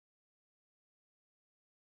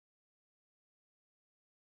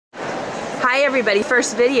Hi everybody,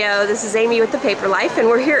 first video. This is Amy with the Paper Life, and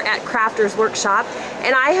we're here at Crafters Workshop,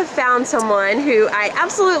 and I have found someone who I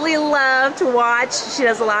absolutely love to watch. She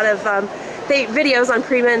does a lot of videos on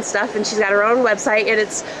Prima and stuff, and she's got her own website, and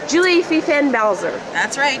it's Julie Fei Balzer.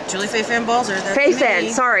 That's right, Julie Fei Balzer. Fei,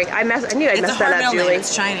 sorry, I knew I messed that up, Julie.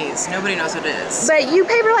 It's Chinese. Nobody knows what it is. But you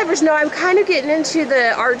paper lifers know I'm kind of getting into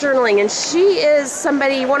the art journaling, and she is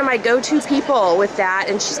somebody, one of my go-to people with that,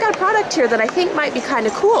 and she's got a product here that I think might be kind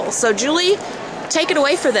of cool. So Julie, take it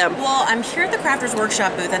away for them. Well, I'm here at the Crafters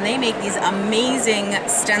Workshop booth, and they make these amazing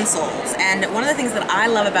stencils. And one of the things that I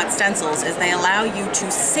love about stencils is they allow you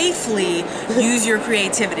to safely use your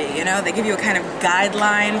creativity. You know, they give you a kind of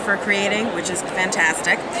guideline for creating, which is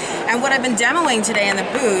fantastic. And what I've been demoing today in the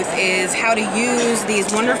booth is how to use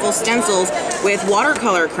these wonderful stencils with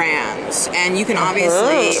watercolor crayons. And you can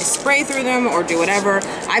obviously spray through them or do whatever.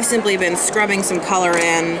 I've simply been scrubbing some color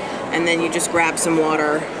in, and then you just grab some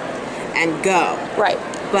water and go. Right.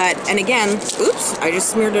 But, and again, oops, I just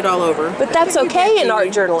smeared it all over. But that's okay in art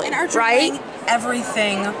journaling, in art journaling, right?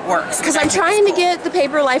 Everything works. Because I'm trying to get the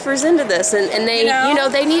paper lifers into this, and they, you know,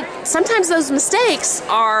 they need, sometimes those mistakes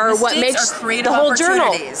are what makes the whole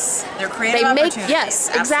journal. They're creative opportunities.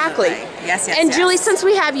 Yes, exactly. Yes, yes, and Julie, since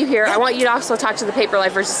we have you here, I want you to also talk to the paper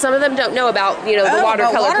lifers. Some of them don't know about, you know, the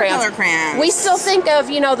watercolor crayons. We still think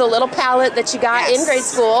of, you know, the little palette that you got in grade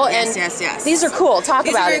school, and these are cool. Talk about it.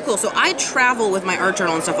 These are very cool. So I travel with my art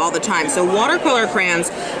journal and stuff all the time. So watercolor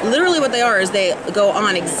crayons, literally what they are is they go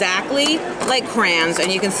on exactly like crayons,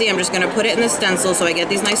 and you can see I'm just going to put it in the stencil so I get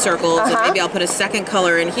these nice circles, and maybe I'll put a second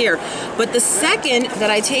color in here. But the second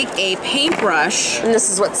that I take a paintbrush, and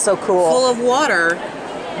this is what's so cool, full of water,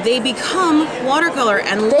 they become watercolor,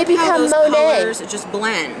 and look how those colors just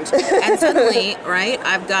blend. And suddenly, right,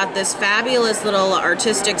 I've got this fabulous little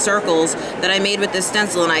artistic circles that I made with this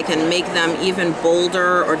stencil, and I can make them even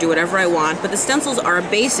bolder or do whatever I want. But the stencils are a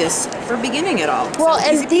basis for beginning it all. Well, so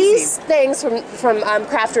and these things from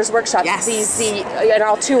Crafters Workshop, and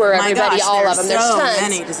I'll tour everybody, all of them. There's tons.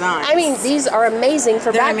 Many designs. I mean, these are amazing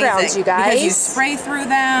for backgrounds, you guys. Because you spray through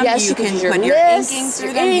them. Yes, you can put your inking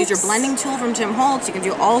through them. Use your blending tool from Tim Holtz. You can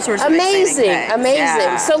do all sorts of exciting things.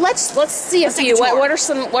 Amazing. So let's see a few. What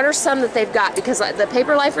are some that they've got? Because the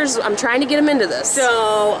paper lifers, I'm trying to get them into this.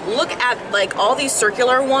 So look at like all these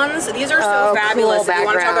circular ones. These are so fabulous. If you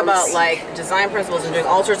want to talk about like design principles and doing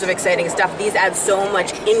all sorts of exciting stuff, these add so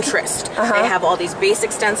much interest. They have all these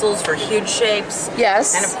basic stencils for huge shapes.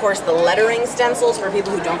 Yes. And of course the lettering stencils for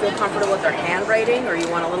people who don't feel comfortable with their handwriting, or you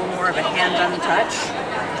want a little more of a hand-done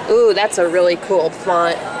touch. Ooh, that's a really cool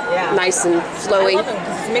font. Yeah. Nice and flowy. I love them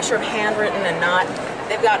because it's a mixture of handwritten and not.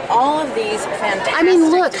 They've got all of these fantastic. I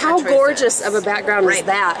mean, look how gorgeous of a background is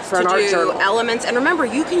that for an art journal. Elements, and remember,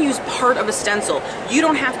 you can use part of a stencil. You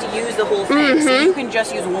don't have to use the whole thing. So you can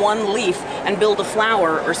just use one leaf and build a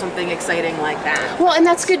flower or something exciting like that. Well, and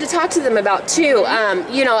that's good to talk to them about too.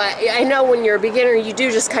 You know, I know when you're a beginner, you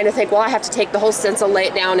do just kind of think, well, I have to take the whole stencil, lay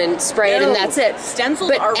it down, and spray it, and that's it.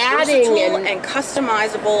 Stencils are versatile and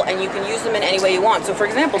customizable, and you can use them in any way you want. So, for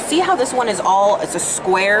example, see how this one is it's a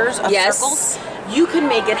squares of circles? You can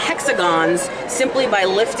make it hexagons simply by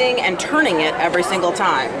lifting and turning it every single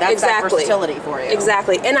time. That's that versatility for you.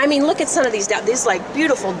 Exactly. And I mean, look at some of these like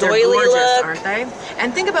beautiful doily look, aren't they?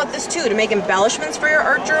 And think about this too. To make embellishments for your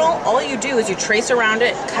art journal, all you do is you trace around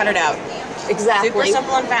it, cut it out. Exactly. Super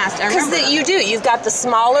simple and fast. Because you've got the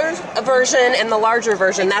smaller version and the larger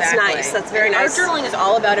version. That's nice. That's very nice. Art journaling is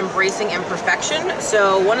all about embracing imperfection.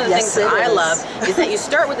 So one of the things that I love is that you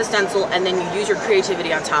start with a stencil and then you use your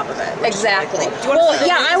creativity on top of it. Exactly. Well,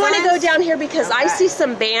 yeah, I want to go down here because I see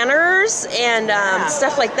some banners and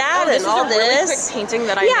stuff like that, and all this. Really quick painting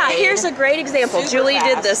that I made. Here's a great example. Julie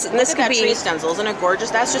did this, and this could be tree stencils, and a gorgeous.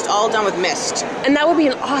 That's just all done with mist. And that would be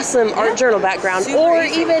an awesome art journal background, or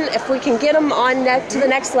even if we can get them on to the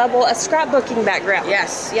next level, a scrapbooking background.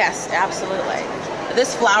 Yes, yes, absolutely.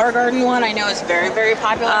 This flower garden one I know is very, very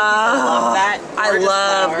popular. I love that. I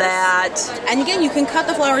love that. And again, you can cut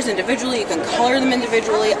the flowers individually, you can color them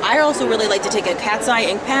individually. I also really like to take a cat's eye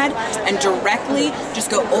ink pad and directly just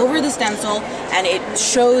go over the stencil, and it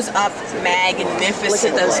shows up magnificently. Look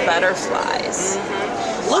at those butterflies.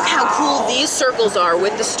 Look how cool these circles are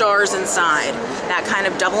with the stars inside. That kind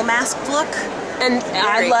of double masked look. And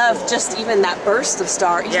I love just even that burst of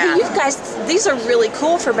star. Yeah. You guys, these are really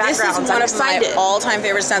cool for backgrounds. This is one of my all-time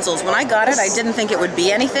favorite stencils. When I got it, I didn't think it would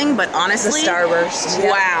be anything, but honestly, the starburst.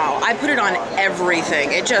 Wow. I put it on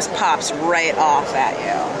everything. It just pops right off at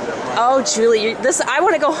you. Oh, Julie, I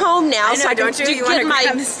want to go home now. I know, so I don't can you? You want get to my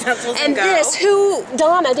grab the stencils and go? this,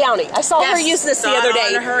 Donna Downey. I saw her use this the other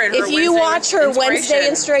day. If you watch her Wednesday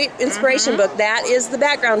inspiration book, that is the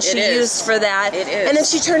background she used for that. It is. And then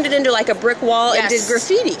she turned it into like a brick wall and did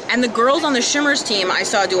graffiti. And the girls on the Shimmers team, I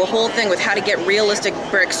saw do a whole thing with how to get realistic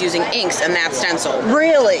bricks using inks and that stencil.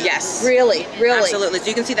 Really? Yes. Really? Absolutely. So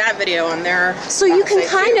you can see that video on there. So you can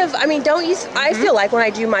kind of, I mean, don't you, I feel like when I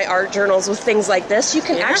do my art journals with things like this, you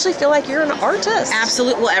can actually feel like you're an artist.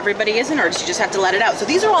 Absolutely. Well, everybody is an artist. You just have to let it out. So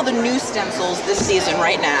these are all the new stencils this season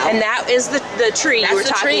right now. And that is the tree you were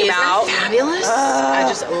talking about. Isn't that fabulous? I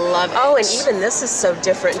just love it. Oh, and even this is so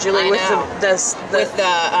different, Julie, with the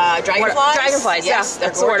dragonflies. Dragonflies, yes,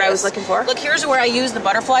 that's the word I was looking for. Look, here's where I use the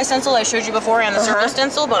butterfly stencil I showed you before and the circle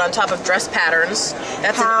stencil, but on top of dress patterns.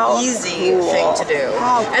 That's an easy thing to do.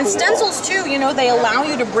 And stencils too, you know, they allow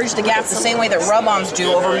you to bridge the gap the same way that rub-ons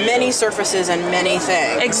do over many surfaces and many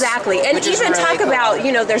things. Exactly. And even talk about,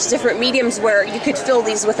 you know, there's different mediums where you could fill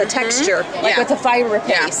these with a texture, like with a fiber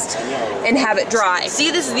paste, and have it dry.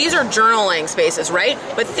 See, these are journaling spaces, right?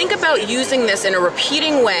 But think about using this in a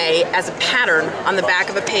repeating way as a pattern on the back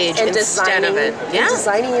of a page instead of it. Yeah.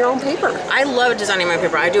 Designing your own paper. I love designing my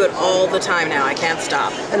paper. I do it all the time now. I can't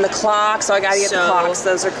stop. And the clocks, so I gotta get the clocks.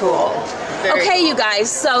 Those are cool. Okay, you guys,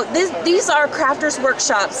 so these are Crafters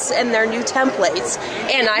Workshops and their new templates.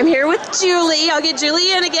 And I'm here with Julie. I'll get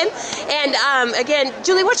Julie in again. And again,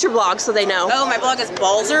 Julie, what's your blog so they know? Oh, my blog is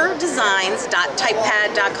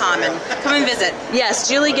balzerdesigns.typepad.com, and come and visit. Yes,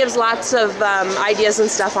 Julie gives lots of ideas and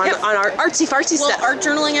stuff on our artsy-fartsy stuff. Art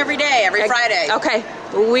journaling every day, every Friday. Okay,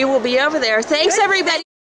 we will be over there. Thanks, everybody.